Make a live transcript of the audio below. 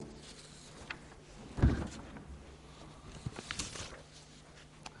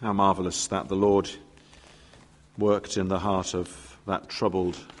How marvellous that the Lord worked in the heart of that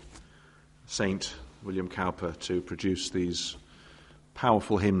troubled Saint William Cowper to produce these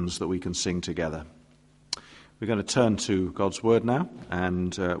powerful hymns that we can sing together. We're going to turn to God's Word now,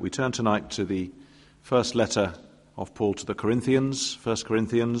 and we turn tonight to the first letter of Paul to the Corinthians, 1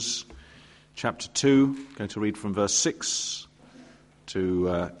 Corinthians chapter 2, going to read from verse 6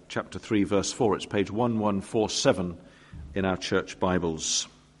 to chapter 3, verse 4. It's page 1147 in our church Bibles.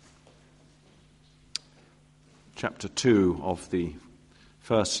 Chapter 2 of the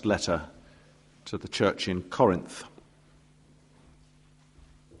first letter to the church in Corinth.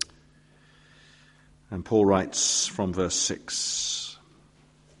 And Paul writes from verse 6,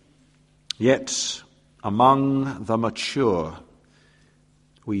 "Yet among the mature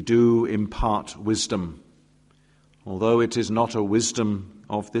we do impart wisdom, although it is not a wisdom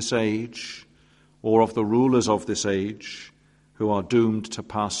of this age or of the rulers of this age who are doomed to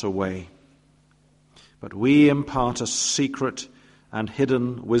pass away. But we impart a secret and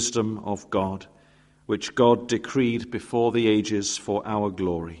hidden wisdom of God, which God decreed before the ages for our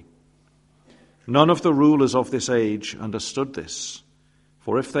glory. None of the rulers of this age understood this,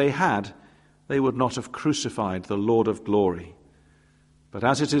 for if they had, they would not have crucified the Lord of glory. But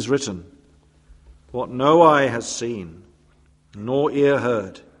as it is written, what no eye has seen, nor ear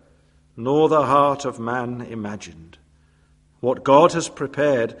heard, nor the heart of man imagined, what God has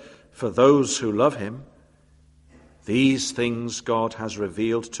prepared for those who love him, these things God has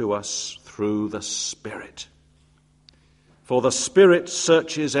revealed to us through the Spirit. For the Spirit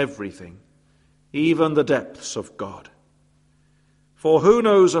searches everything, even the depths of God. For who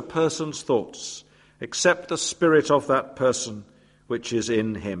knows a person's thoughts except the spirit of that person which is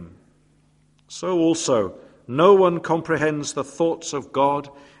in him? So also no one comprehends the thoughts of God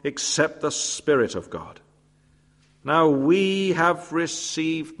except the Spirit of God. Now we have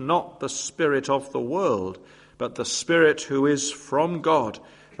received not the spirit of the world, but the Spirit who is from God,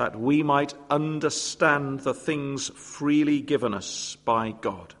 that we might understand the things freely given us by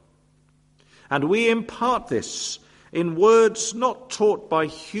God. And we impart this in words not taught by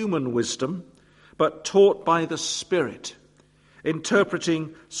human wisdom, but taught by the Spirit,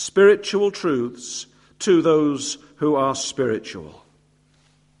 interpreting spiritual truths to those who are spiritual.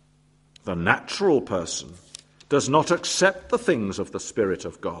 The natural person does not accept the things of the Spirit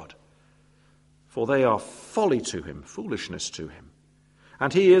of God, for they are folly to him, foolishness to him,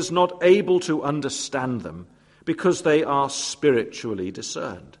 and he is not able to understand them because they are spiritually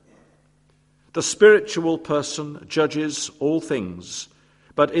discerned. The spiritual person judges all things,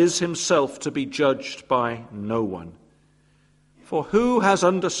 but is himself to be judged by no one. For who has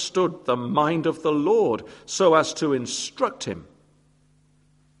understood the mind of the Lord so as to instruct him?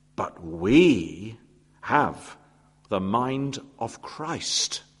 But we have the mind of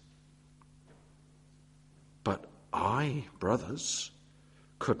Christ. But I, brothers,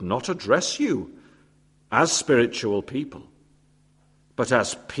 could not address you as spiritual people, but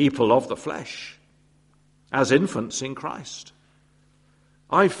as people of the flesh, as infants in Christ.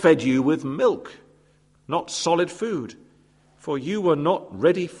 I fed you with milk, not solid food, for you were not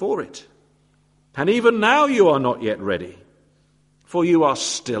ready for it. And even now you are not yet ready, for you are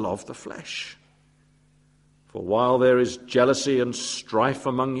still of the flesh. For while there is jealousy and strife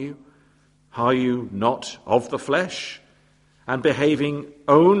among you, are you not of the flesh, and behaving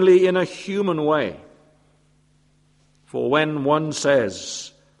only in a human way? For when one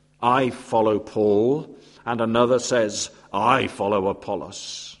says, I follow Paul, and another says, I follow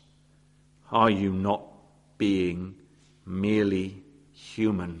Apollos, are you not being merely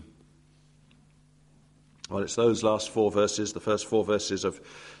human? Well, it's those last four verses, the first four verses of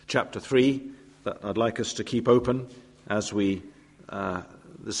chapter 3, that I'd like us to keep open as we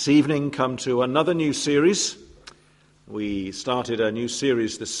this evening come to another new series. We started a new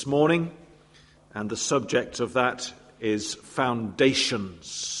series this morning, and the subject of that is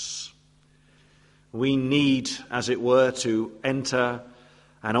foundations. We need, as it were, to enter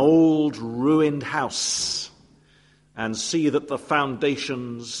an old ruined house and see that the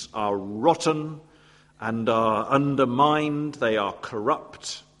foundations are rotten and are undermined, they are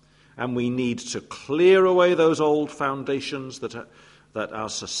corrupt, and we need to clear away those old foundations that our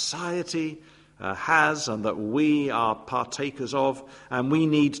society has and that we are partakers of, and we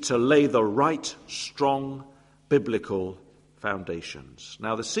need to lay the right, strong, biblical foundations.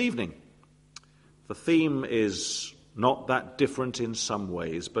 Now this evening, the theme is not that different in some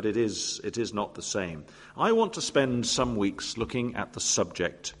ways, but it is not the same. I want to spend some weeks looking at the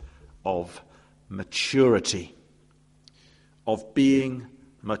subject of maturity, of being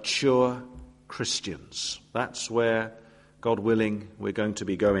mature Christians. That's where God willing, we're going to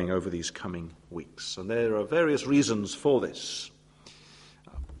be going over these coming weeks. And there are various reasons for this.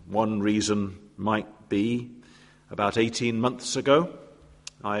 One reason might be about 18 months ago,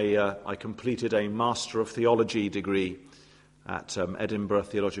 I completed a Master of Theology degree at Edinburgh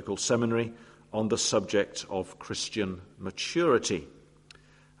Theological Seminary on the subject of Christian maturity.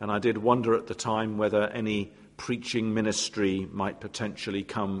 And I did wonder at the time whether any preaching ministry might potentially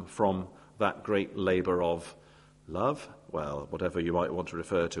come from that great labour of love. Well, whatever you might want to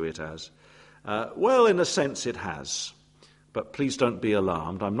refer to it as. Well, in a sense it has. But please don't be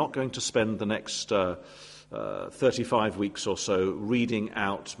alarmed. I'm not going to spend the next 35 weeks or so reading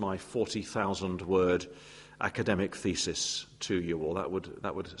out my 40,000-word academic thesis to you all.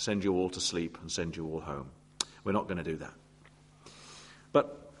 That would send you all to sleep and send you all home. We're not going to do that.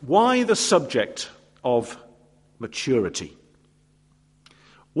 But why the subject of maturity?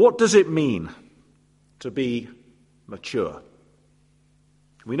 What does it mean to be mature?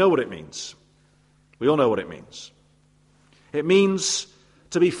 We know what it means. We all know what it means. It means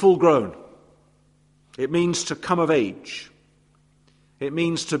to be full grown. It means to come of age. It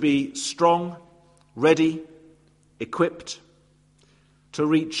means to be strong, ready, equipped, to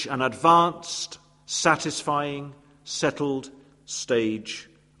reach an advanced, satisfying, settled stage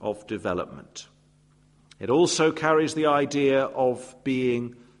of development. It also carries the idea of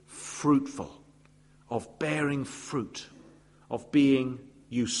being fruitful, of bearing fruit, of being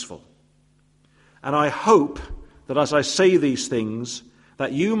useful. And I hope that as I say these things,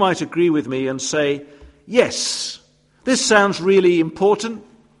 that you might agree with me and say, yes, this sounds really important.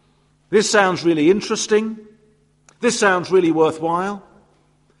 This sounds really interesting. This sounds really worthwhile.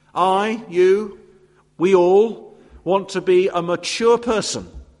 I, you, we all want to be a mature person,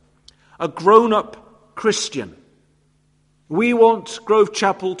 a grown-up Christian. We want Grove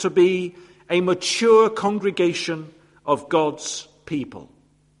Chapel to be a mature congregation of God's people.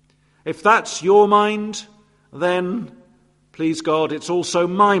 If that's your mind, then, please God, it's also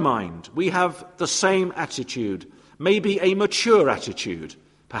my mind. We have the same attitude, maybe a mature attitude,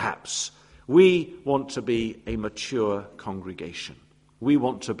 perhaps. We want to be a mature congregation. We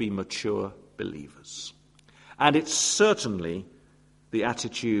want to be mature believers. And it's certainly the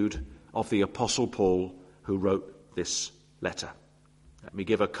attitude of the Apostle Paul who wrote this letter. Let me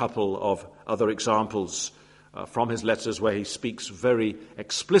give a couple of other examples from his letters where he speaks very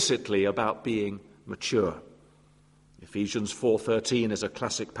explicitly about being mature. Ephesians 4:13 is a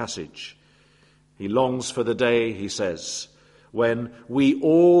classic passage. He longs for the day, he says, when we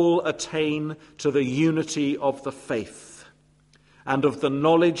all attain to the unity of the faith and of the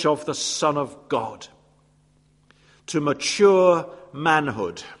knowledge of the Son of God, to mature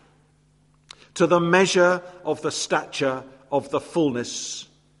manhood, to the measure of the stature of the fullness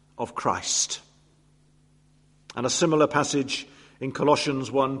of Christ. And a similar passage in Colossians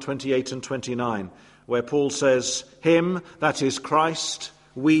 1:28 and 29, where Paul says, him, that is Christ,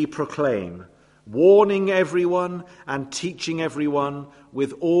 we proclaim, warning everyone and teaching everyone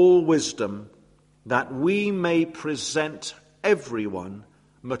with all wisdom, that we may present everyone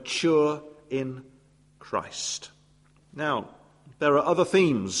mature in Christ. Now, there are other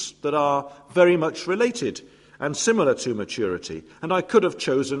themes that are very much related and similar to maturity, and I could have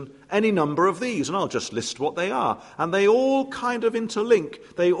chosen any number of these, and I'll just list what they are. And they all kind of interlink,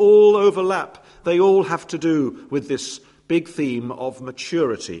 they all overlap, they all have to do with this big theme of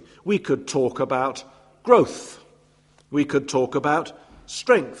maturity. We could talk about growth. We could talk about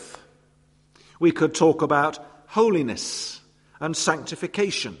strength. We could talk about holiness and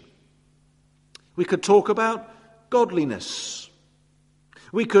sanctification. We could talk about godliness.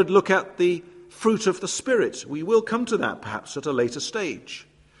 We could look at the fruit of the Spirit. We will come to that perhaps at a later stage.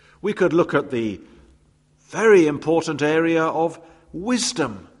 We could look at the very important area of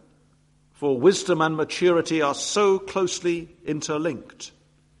wisdom, for wisdom and maturity are so closely interlinked.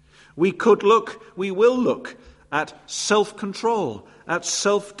 We will look at self-control, at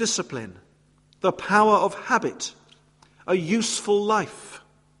self-discipline, the power of habit, a useful life.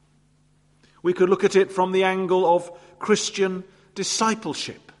 We could look at it from the angle of Christian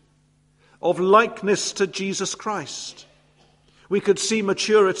discipleship, of likeness to Jesus Christ. We could see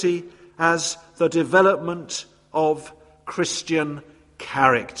maturity as the development of Christian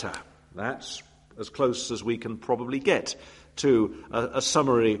character. That's as close as we can probably get to a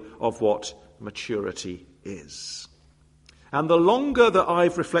summary of what maturity is. And the longer that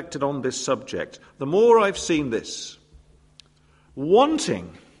I've reflected on this subject, the more I've seen this.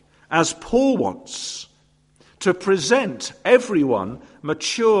 Wanting, as Paul wants, to present everyone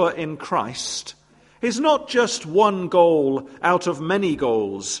mature in Christ is not just one goal out of many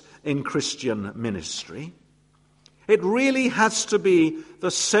goals in Christian ministry. It really has to be the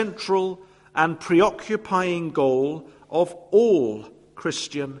central and preoccupying goal of all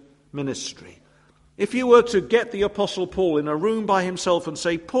Christian ministry. If you were to get the Apostle Paul in a room by himself and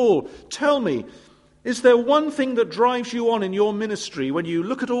say, "Paul, tell me, is there one thing that drives you on in your ministry when you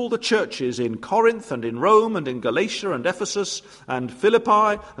look at all the churches in Corinth and in Rome and in Galatia and Ephesus and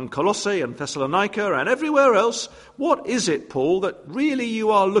Philippi and Colossae and Thessalonica and everywhere else? What is it, Paul, that really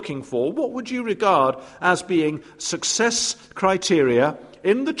you are looking for? What would you regard as being success criteria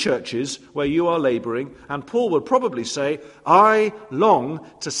in the churches where you are laboring?" And Paul would probably say, "I long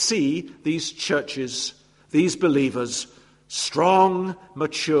to see these churches, these believers, strong,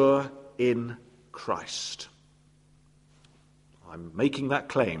 mature in Christ." I'm making that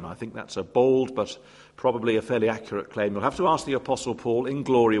claim. I think that's a bold but probably a fairly accurate claim. You'll have to ask the Apostle Paul in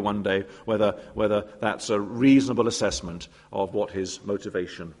glory one day whether that's a reasonable assessment of what his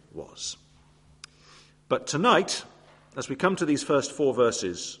motivation was. But tonight, as we come to these first 4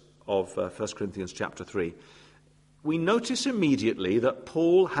 verses of 1 Corinthians chapter 3, we notice immediately that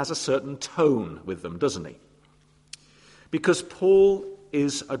Paul has a certain tone with them, doesn't he? Because Paul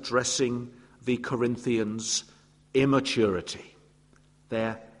is addressing the Corinthians' immaturity,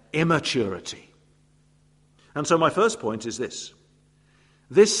 their immaturity. And so my first point is this.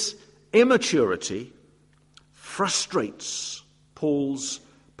 This immaturity frustrates Paul's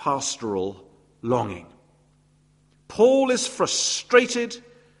pastoral longing. Paul is frustrated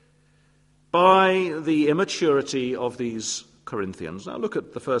by the immaturity of these Corinthians. Now look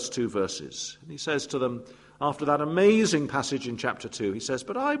at the first 2 verses. He says to them, after that amazing passage in chapter 2, he says,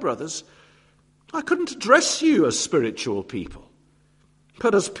 "But I, brothers, I couldn't address you as spiritual people,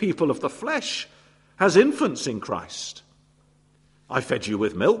 but as people of the flesh, as infants in Christ. I fed you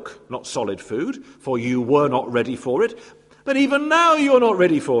with milk, not solid food, for you were not ready for it, but even now you are not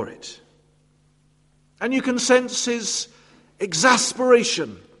ready for it." And you can sense his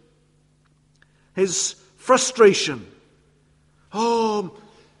exasperation, his frustration. Oh,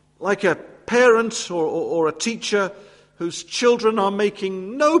 like a parent or a teacher whose children are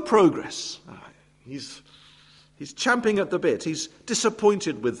making no progress. He's champing at the bit. He's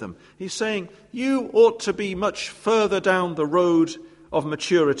disappointed with them. He's saying, you ought to be much further down the road of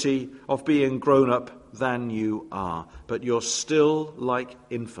maturity, of being grown up than you are. But you're still like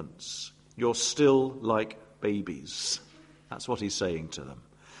infants. You're still like babies. That's what he's saying to them.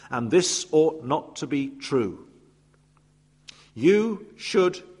 And this ought not to be true. You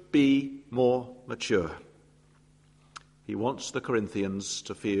should be more mature. He wants the Corinthians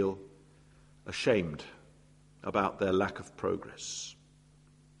to feel ashamed about their lack of progress.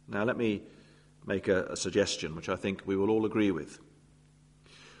 Now let me make a suggestion which I think we will all agree with.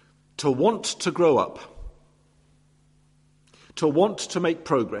 To want to grow up, to want to make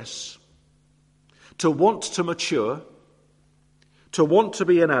progress, to want to mature, to want to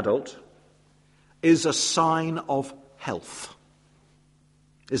be an adult is a sign of health,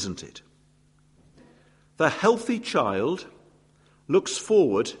 isn't it? The healthy child looks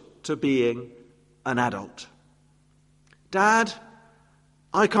forward to being an adult. Dad,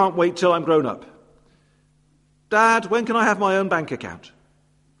 I can't wait till I'm grown up. Dad, when can I have my own bank account?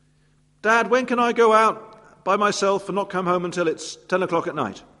 Dad, when can I go out by myself and not come home until it's 10 o'clock at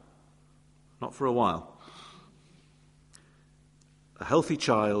night? Not for a while. A healthy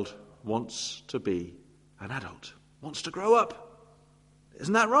child wants to be an adult, wants to grow up.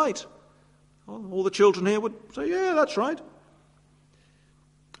 Isn't that right? Well, all the children here would say, yeah, that's right.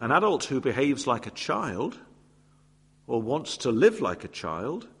 An adult who behaves like a child or wants to live like a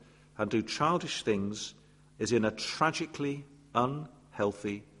child and do childish things is in a tragically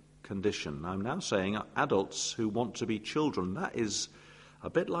unhealthy condition. I'm now saying adults who want to be children. That is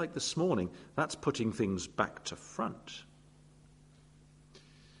a bit like this morning. That's putting things back to front.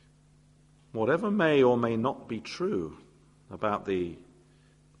 Whatever may or may not be true about the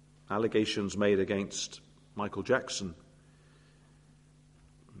allegations made against Michael Jackson,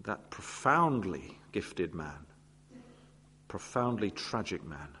 that profoundly gifted man, profoundly tragic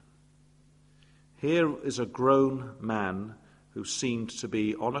man. Here is a grown man who seemed to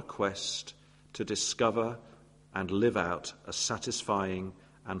be on a quest to discover and live out a satisfying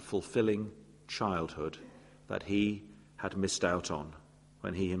and fulfilling childhood that he had missed out on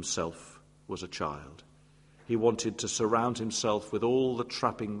when he himself was a child. He wanted to surround himself with all the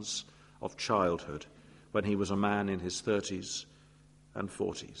trappings of childhood when he was a man in his 30s and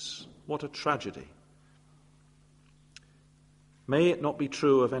 40s. What a tragedy. May it not be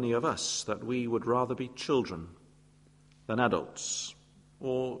true of any of us that we would rather be children than adults,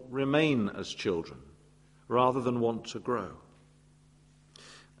 or remain as children rather than want to grow.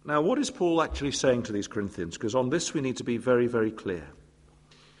 Now, what is Paul actually saying to these Corinthians? Because on this we need to be very, very clear.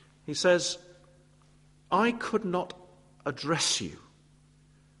 He says, I could not address you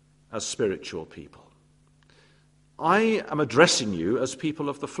as spiritual people. I am addressing you as people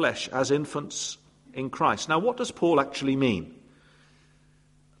of the flesh, as infants in Christ. Now, what does Paul actually mean?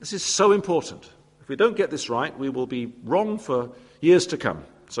 This is so important. If we don't get this right, we will be wrong for years to come.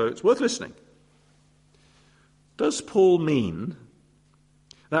 So it's worth listening. Does Paul mean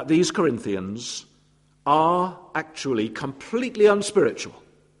that these Corinthians are actually completely unspiritual?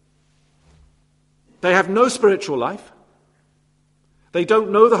 They have no spiritual life. They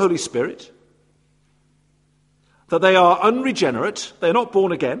don't know the Holy Spirit. That they are unregenerate. They're not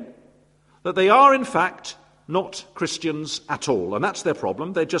born again. That they are, in fact, not Christians at all. And that's their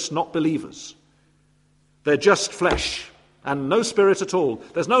problem. They're just not believers. They're just flesh and no spirit at all.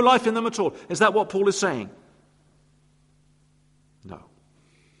 There's no life in them at all. Is that what Paul is saying? No.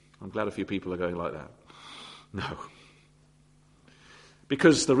 I'm glad a few people are going like that. No.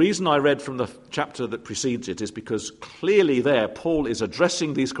 Because the reason I read from the chapter that precedes it is because clearly there Paul is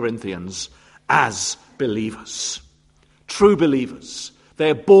addressing these Corinthians as believers, true believers.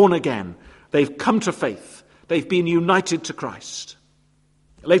 They're born again. They've come to faith. They've been united to Christ.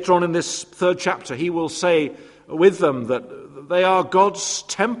 Later on in this third chapter, he will say with them that they are God's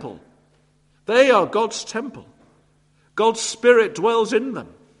temple. They are God's temple. God's Spirit dwells in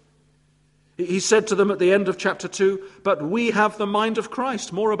them. He said to them at the end of chapter 2, but we have the mind of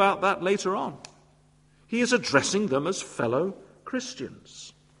Christ. More about that later on. He is addressing them as fellow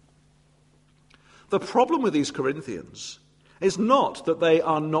Christians. The problem with these Corinthians is not that they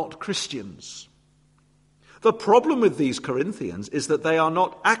are not Christians. The problem with these Corinthians is that they are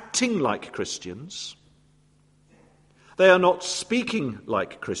not acting like Christians. They are not speaking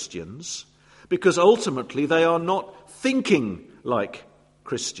like Christians, because ultimately they are not thinking like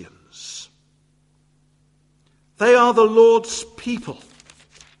Christians. They are the Lord's people.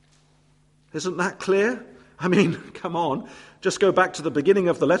 Isn't that clear? I mean, come on. Just go back to the beginning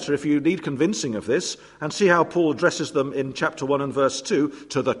of the letter if you need convincing of this, and see how Paul addresses them in chapter 1 and verse 2.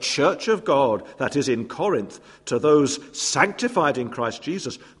 To the church of God that is in Corinth, to those sanctified in Christ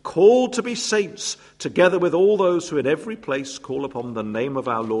Jesus, called to be saints, together with all those who in every place call upon the name of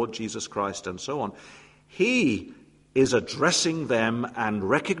our Lord Jesus Christ, and so on. He is addressing them and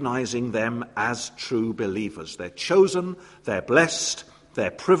recognizing them as true believers. They're chosen, they're blessed,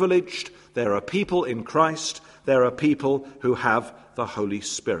 they're privileged, they're a people in Christ, they're a people who have the Holy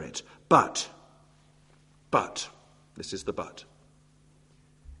Spirit. But, this is the but,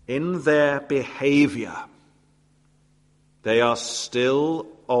 in their behavior, they are still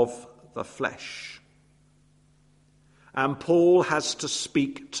of the flesh. And Paul has to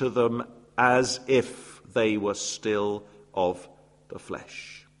speak to them as if they were still of the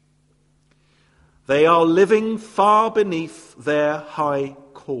flesh. They are living far beneath their high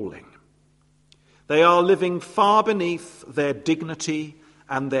calling. They are living far beneath their dignity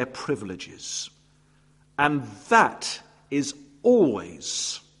and their privileges. And that is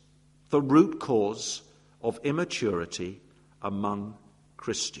always the root cause of immaturity among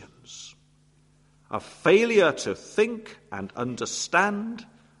Christians. A failure to think and understand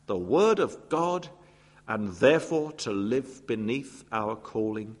the Word of God, and therefore to live beneath our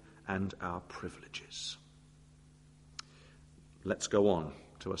calling and our privileges. Let's go on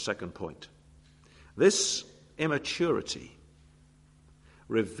to a second point. This immaturity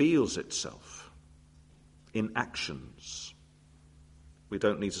reveals itself in actions. We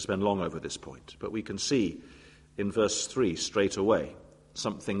don't need to spend long over this point, but we can see in verse 3 straight away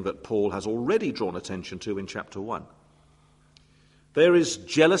something that Paul has already drawn attention to in chapter 1. There is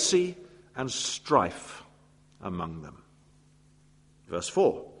jealousy and strife among them. Verse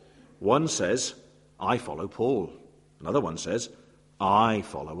 4, one says, I follow Paul. Another one says, I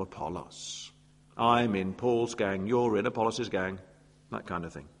follow Apollos. I'm in Paul's gang, you're in Apollos' gang, that kind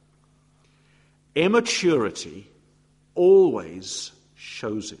of thing. Immaturity always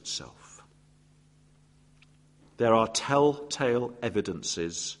shows itself. There are telltale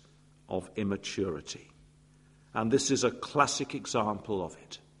evidences of immaturity. And this is a classic example of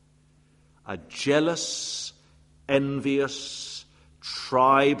it. A jealous, envious,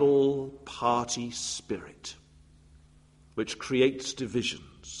 tribal party spirit, which creates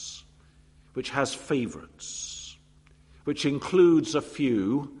divisions, which has favorites, which includes a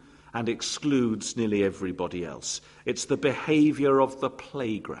few and excludes nearly everybody else. It's the behavior of the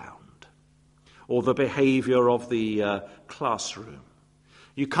playground or the behavior of the classroom.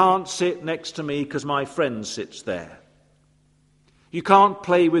 You can't sit next to me because my friend sits there. You can't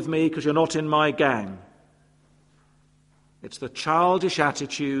play with me because you're not in my gang. It's the childish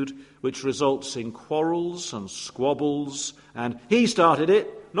attitude which results in quarrels and squabbles and he started it,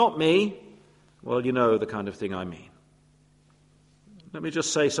 not me. Well, you know the kind of thing I mean. Let me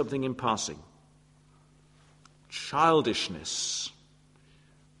just say something in passing. Childishness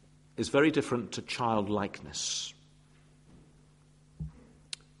is very different to childlikeness.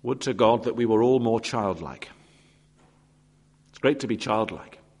 Would to God that we were all more childlike. It's great to be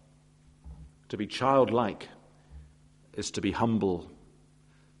childlike. To be childlike is to be humble,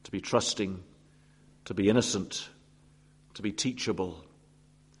 to be trusting, to be innocent, to be teachable,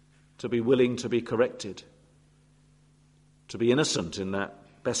 to be willing to be corrected, to be innocent in that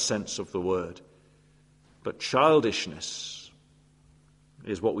best sense of the word. But childishness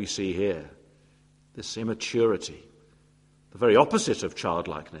is what we see here, this immaturity, the very opposite of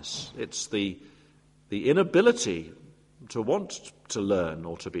childlikeness. It's the inability to want to learn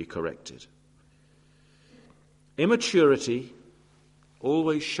or to be corrected. Immaturity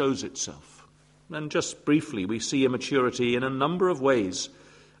always shows itself. And just briefly, we see immaturity in a number of ways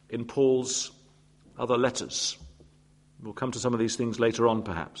in Paul's other letters. We'll come to some of these things later on,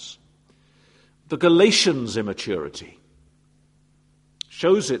 perhaps. The Galatians' immaturity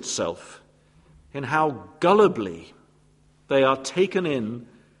shows itself in how gullibly they are taken in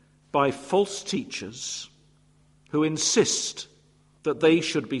by false teachers who insist that they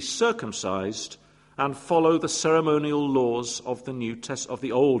should be circumcised and follow the ceremonial laws of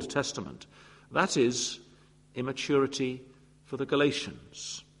the Old Testament. That is immaturity for the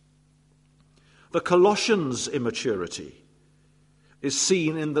Galatians. The Colossians' immaturity is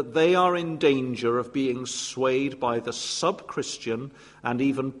seen in that they are in danger of being swayed by the sub-Christian and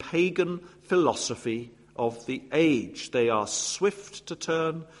even pagan philosophy of the age. They are swift to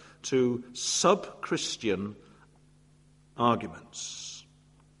turn to sub-Christian arguments.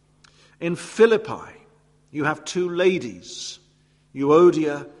 In Philippi, you have two ladies,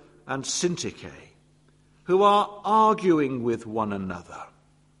 Euodia and Syntyche, who are arguing with one another.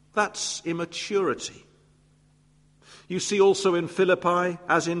 That's immaturity. You see also in Philippi,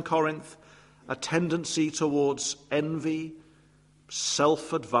 as in Corinth, a tendency towards envy,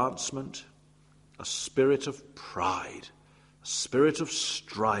 self-advancement, a spirit of pride, a spirit of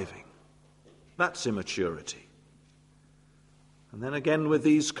striving. That's immaturity. And then again with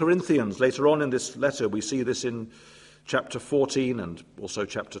these Corinthians, later on in this letter, we see this in chapter 14 and also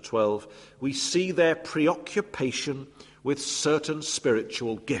chapter 12. We see their preoccupation with certain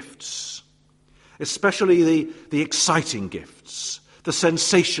spiritual gifts, especially the exciting gifts, the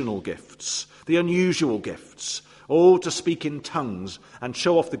sensational gifts, the unusual gifts. Oh, to speak in tongues and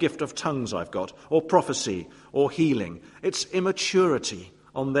show off the gift of tongues I've got, or prophecy, or healing. It's immaturity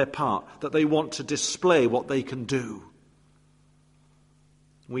on their part that they want to display what they can do.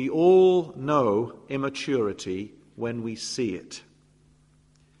 We all know immaturity when we see it.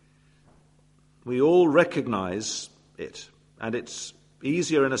 We all recognize it, and it's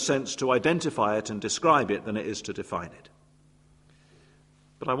easier in a sense to identify it and describe it than it is to define it.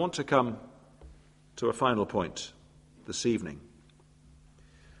 But I want to come to a final point this evening.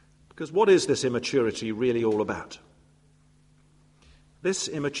 Because what is this immaturity really all about? This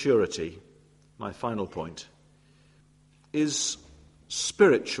immaturity, my final point, is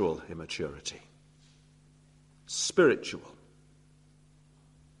spiritual immaturity. Spiritual.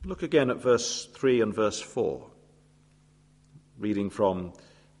 Look again at verse 3 and verse 4. Reading from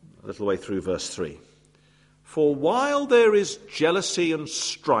a little way through verse 3. For while there is jealousy and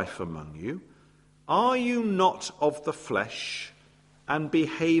strife among you, are you not of the flesh and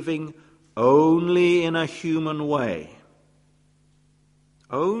behaving only in a human way?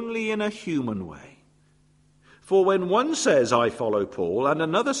 Only in a human way. For when one says, I follow Paul, and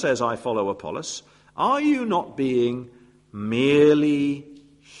another says, I follow Apollos, are you not being merely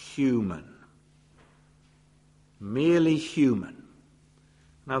human? Merely human.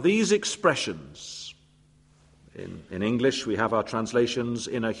 Now these expressions, in English we have our translations,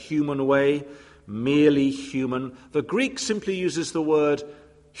 in a human way, merely human. The Greek simply uses the word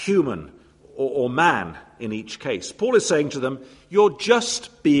human or man in each case. Paul is saying to them, you're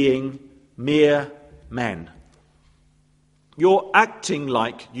just being mere men. You're acting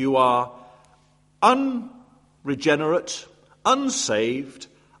like you are unregenerate, unsaved,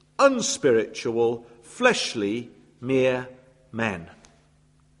 unspiritual, fleshly, mere men.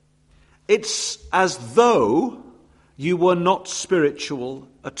 It's as though you were not spiritual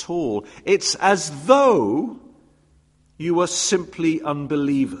at all. It's as though you were simply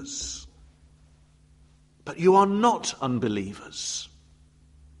unbelievers. But you are not unbelievers.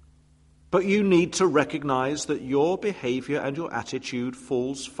 But you need to recognize that your behavior and your attitude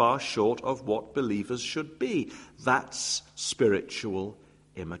falls far short of what believers should be. That's spiritual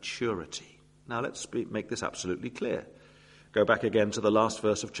immaturity. Now let's make this absolutely clear. Go back again to the last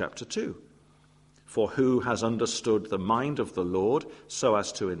verse of chapter 2. For who has understood the mind of the Lord so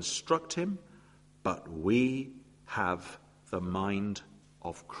as to instruct him? But we have the mind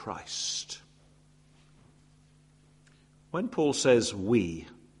of Christ. When Paul says we,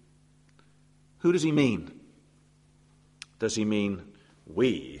 who does he mean? Does he mean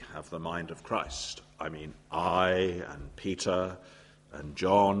we have the mind of Christ? I mean, I and Peter and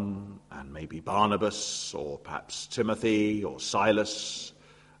John and maybe Barnabas or perhaps Timothy or Silas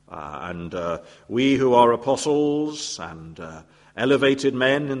and we who are apostles and elevated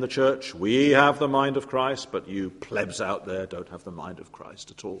men in the church, we have the mind of Christ, but you plebs out there don't have the mind of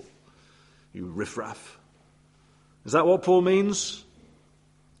Christ at all. You riffraff. Is that what Paul means?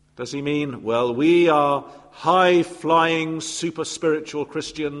 Does he mean, well, we are high-flying, super-spiritual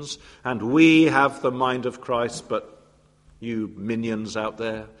Christians, and we have the mind of Christ, but you minions out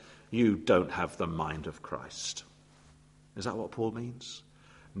there, you don't have the mind of Christ? Is that what Paul means?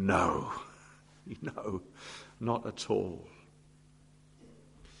 No, not at all.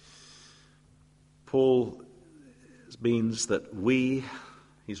 Paul means that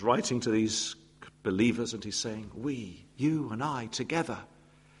he's writing to these believers and he's saying, we, you and I together,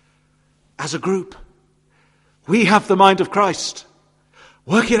 as a group, we have the mind of Christ.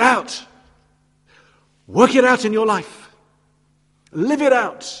 Work it out. Work it out in your life. Live it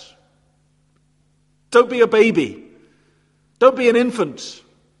out. Don't be a baby. Don't be an infant.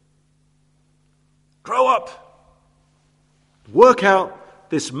 Grow up. Work out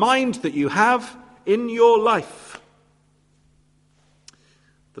this mind that you have in your life.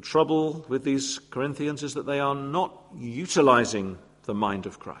 The trouble with these Corinthians is that they are not utilizing the mind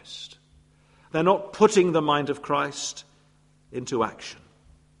of Christ. They're not putting the mind of Christ into action.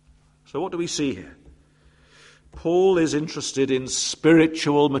 So what do we see here? Paul is interested in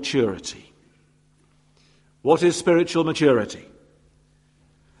spiritual maturity. What is spiritual maturity?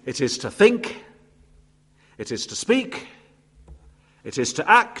 It is to think, it is to speak, it is to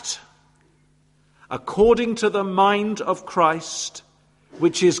act according to the mind of Christ,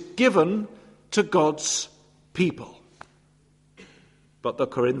 which is given to God's people. But the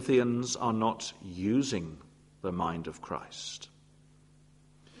Corinthians are not using the mind of Christ.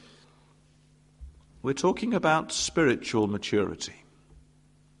 We're talking about spiritual maturity.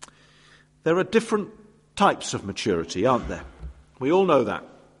 There are different types of maturity, aren't there? We all know that.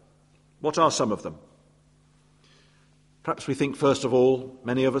 What are some of them? Perhaps we think, first of all,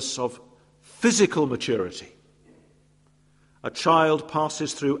 many of us, of physical maturity. A child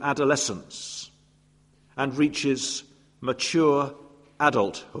passes through adolescence and reaches mature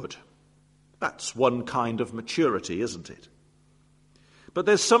adulthood. That's one kind of maturity, isn't it? But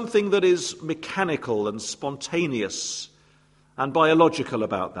there's something that is mechanical and spontaneous and biological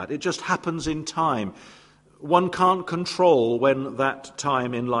about that. It just happens in time. One can't control when that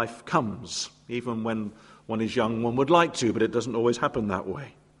time in life comes. Even when one is young, one would like to, but it doesn't always happen that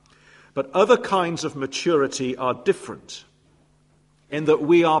way. But other kinds of maturity are different in that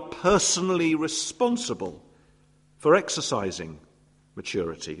we are personally responsible for exercising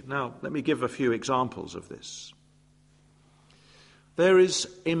maturity. Now, let me give a few examples of this. There is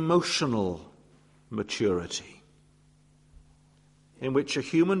emotional maturity, in which a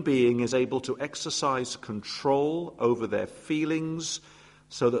human being is able to exercise control over their feelings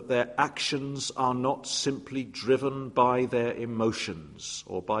so that their actions are not simply driven by their emotions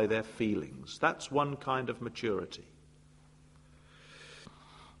or by their feelings. That's one kind of maturity.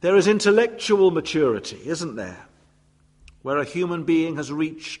 There is intellectual maturity, isn't there? Where a human being has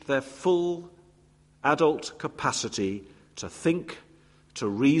reached their full adult capacity to think, to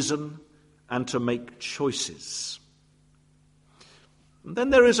reason, and to make choices. And then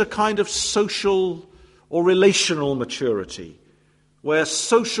there is a kind of social or relational maturity, where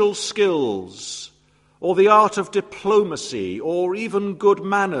social skills, or the art of diplomacy, or even good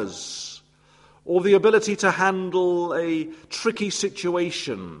manners, or the ability to handle a tricky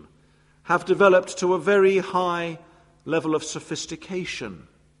situation, have developed to a very high level of sophistication.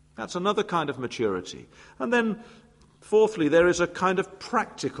 That's another kind of maturity. And then, fourthly, there is a kind of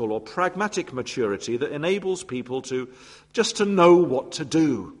practical or pragmatic maturity that enables people to know what to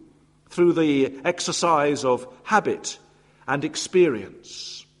do through the exercise of habit and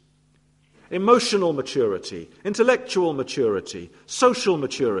experience. Emotional maturity, intellectual maturity, social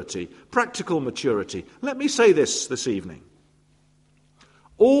maturity, practical maturity. Let me say this evening.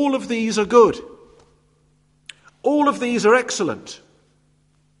 All of these are good. All of these are excellent.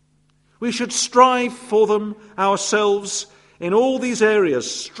 We should strive for them ourselves in all these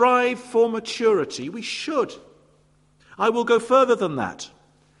areas. Strive for maturity. We should. I will go further than that.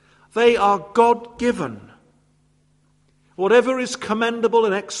 They are God-given. Whatever is commendable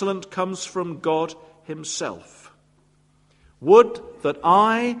and excellent comes from God himself. Would that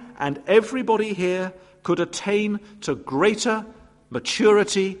I and everybody here could attain to greater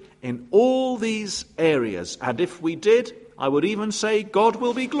maturity in all these areas. And if we did, I would even say God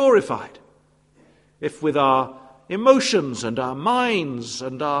will be glorified. If with our emotions and our minds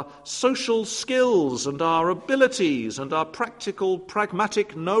and our social skills and our abilities and our practical,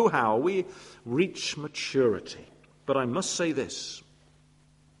 pragmatic know-how, we reach maturity. But I must say this.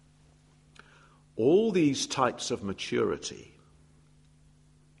 All these types of maturity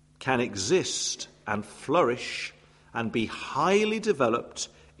can exist and flourish and be highly developed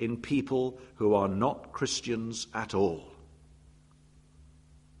in people who are not Christians at all.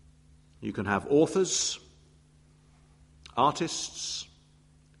 You can have authors, artists,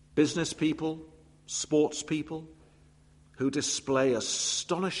 business people, sports people who display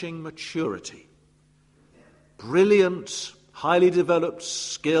astonishing maturity, brilliant, highly developed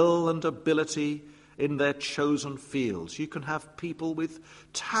skill and ability in their chosen fields. You can have people with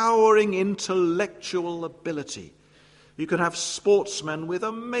towering intellectual ability. You can have sportsmen with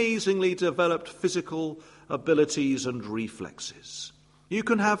amazingly developed physical abilities and reflexes. You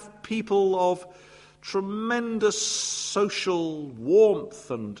can have people of tremendous social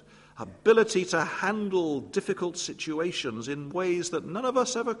warmth and ability to handle difficult situations in ways that none of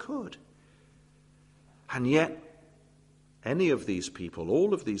us ever could. And yet, any of these people,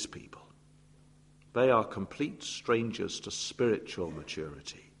 all of these people, they are complete strangers to spiritual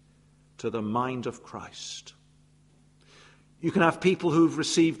maturity, to the mind of Christ. You can have people who've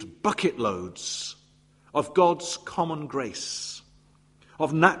received bucket loads of God's common grace,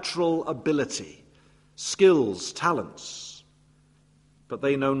 of natural ability, skills, talents, but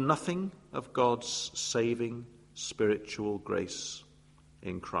they know nothing of God's saving spiritual grace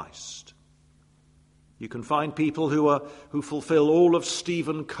in Christ. You can find people who fulfill all of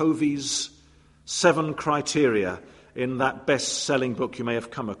Stephen Covey's 7 criteria in that best-selling book you may have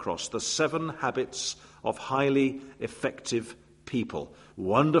come across, The 7 Habits of Highly Effective People.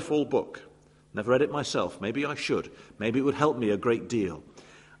 Wonderful book. Never read it myself. Maybe I should. Maybe it would help me a great deal.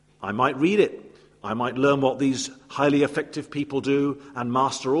 I might read it. I might learn what these highly effective people do and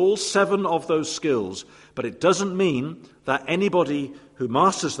master all 7 of those skills. But it doesn't mean that anybody who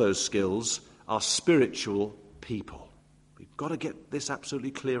masters those skills are spiritual people. We've got to get this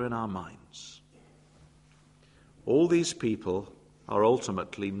absolutely clear in our minds. All these people are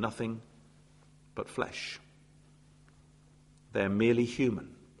ultimately nothing but flesh. They're merely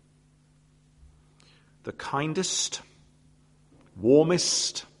human. The kindest,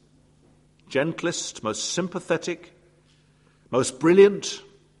 warmest, gentlest, most sympathetic, most brilliant,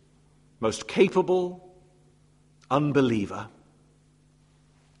 most capable unbeliever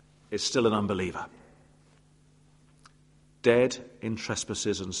is still an unbeliever, dead in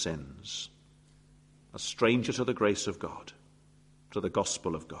trespasses and sins, a stranger to the grace of God, to the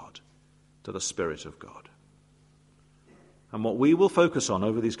gospel of God, to the Spirit of God. And what we will focus on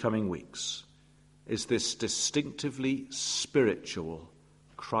over these coming weeks is this distinctively spiritual,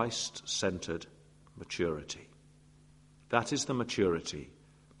 Christ-centered maturity. That is the maturity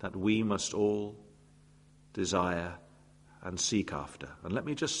that we must all desire and seek after. And let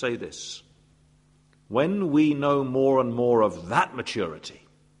me just say this. When we know more and more of that maturity,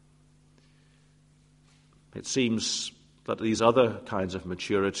 it seems that these other kinds of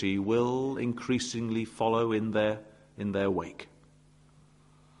maturity will increasingly follow in their wake.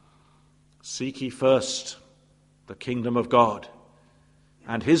 Seek ye first the kingdom of God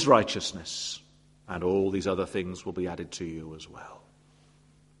and his righteousness, and all these other things will be added to you as well.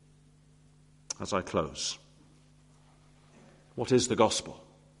 As I close, what is the gospel?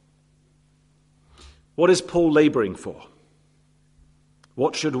 What is Paul laboring for?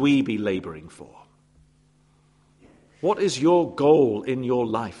 What should we be laboring for? What is your goal in your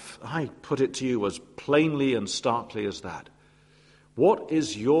life? I put it to you as plainly and starkly as that. What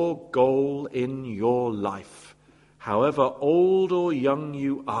is your goal in your life, however old or young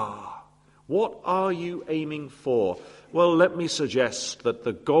you are? What are you aiming for? Well, let me suggest that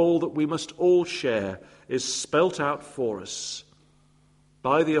the goal that we must all share is spelt out for us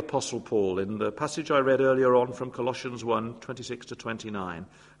by the Apostle Paul in the passage I read earlier on from Colossians 1, 26 to 29.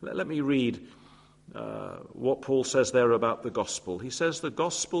 Let me read what Paul says there about the gospel. He says the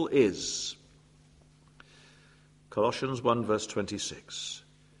gospel is, Colossians 1 verse 26,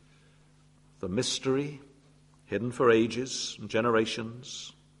 the mystery hidden for ages and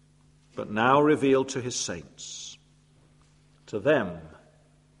generations, but now revealed to his saints. To them,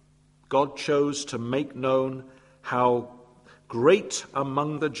 God chose to make known how great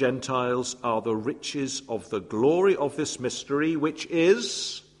among the Gentiles are the riches of the glory of this mystery, which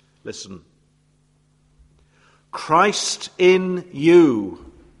is, listen, Christ in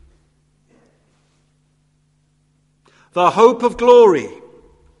you, the hope of glory.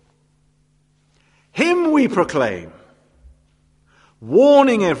 Him we proclaim,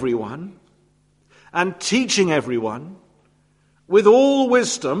 warning everyone and teaching everyone with all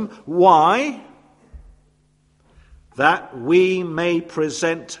wisdom. Why? That we may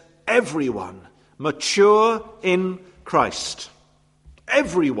present everyone mature in Christ.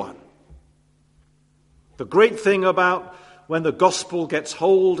 Everyone. The great thing about when the gospel gets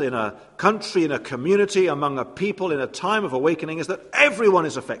hold in a country, in a community, among a people, in a time of awakening, is that everyone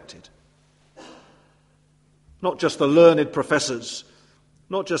is affected. Not just the learned professors,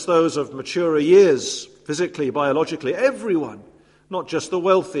 not just those of maturer years, physically, biologically, everyone. Not just the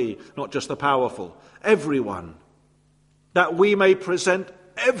wealthy, not just the powerful, everyone. That we may present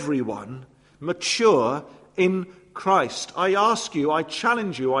everyone mature in Christ. I ask you, I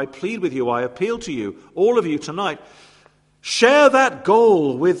challenge you, I plead with you, I appeal to you, all of you tonight, share that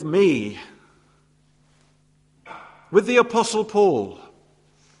goal with me, with the Apostle Paul.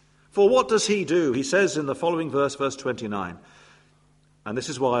 For what does he do? He says in the following verse, verse 29, and this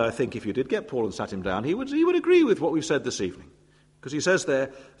is why I think if you did get Paul and sat him down, he would agree with what we've said this evening. Because he says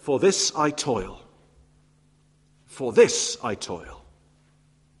there, for this I toil. For this I toil.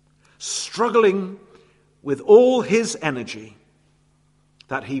 Struggling with all his energy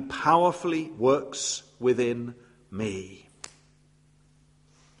that he powerfully works within me.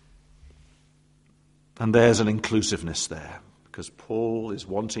 And there's an inclusiveness there, because Paul is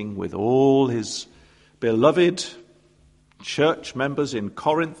wanting with all his beloved church members in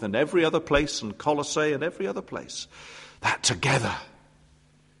Corinth and every other place, and Colossae and every other place, that together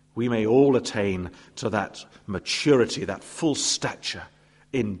we may all attain to that maturity, that full stature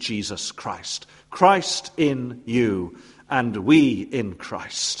in Jesus Christ. Christ in you and we in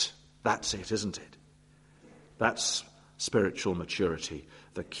Christ. That's it, isn't it? That's spiritual maturity.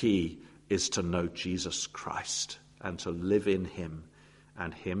 The key is to know Jesus Christ and to live in him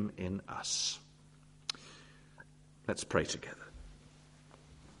and him in us. Let's pray together.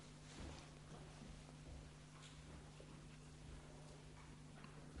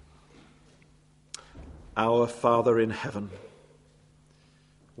 Our Father in heaven,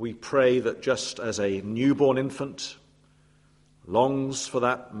 we pray that just as a newborn infant longs for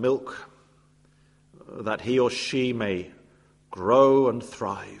that milk, that he or she may grow and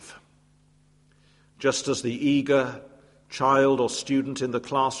thrive, just as the eager child or student in the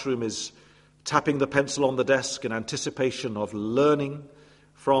classroom is tapping the pencil on the desk in anticipation of learning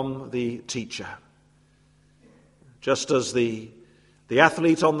from the teacher, just as the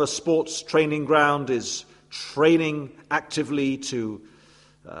athlete on the sports training ground is training actively to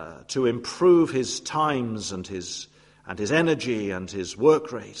improve his times and his energy and his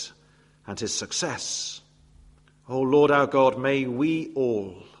work rate and his success. Oh Lord our God, may we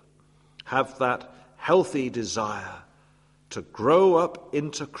all have that healthy desire to grow up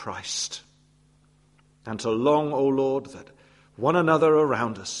into Christ and to long, O Lord, that one another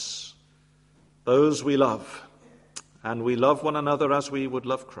around us, those we love, and we love one another as we would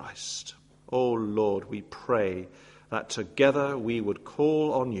love Christ. Oh Lord, we pray that together we would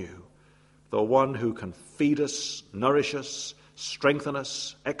call on you, the one who can feed us, nourish us, strengthen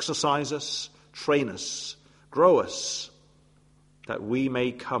us, exercise us, train us, grow us, that we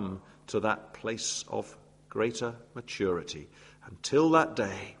may come to that place of greater maturity until that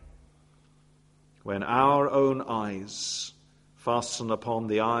day when our own eyes fasten upon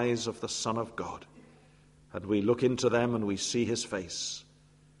the eyes of the Son of God, and we look into them and we see his face,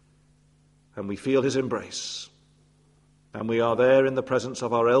 and we feel his embrace, and we are there in the presence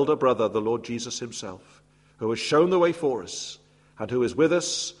of our elder brother, the Lord Jesus himself, who has shown the way for us, and who is with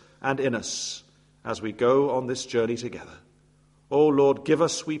us and in us as we go on this journey together. O Lord, give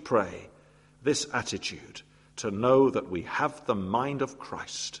us, we pray, this attitude to know that we have the mind of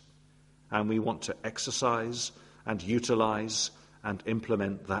Christ, and we want to exercise and utilize and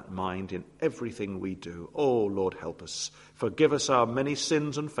implement that mind in everything we do. Oh, Lord, help us. Forgive us our many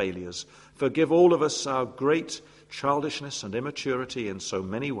sins and failures. Forgive all of us our great childishness and immaturity in so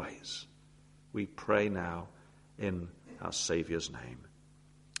many ways. We pray now in our Saviour's name.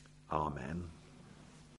 Amen.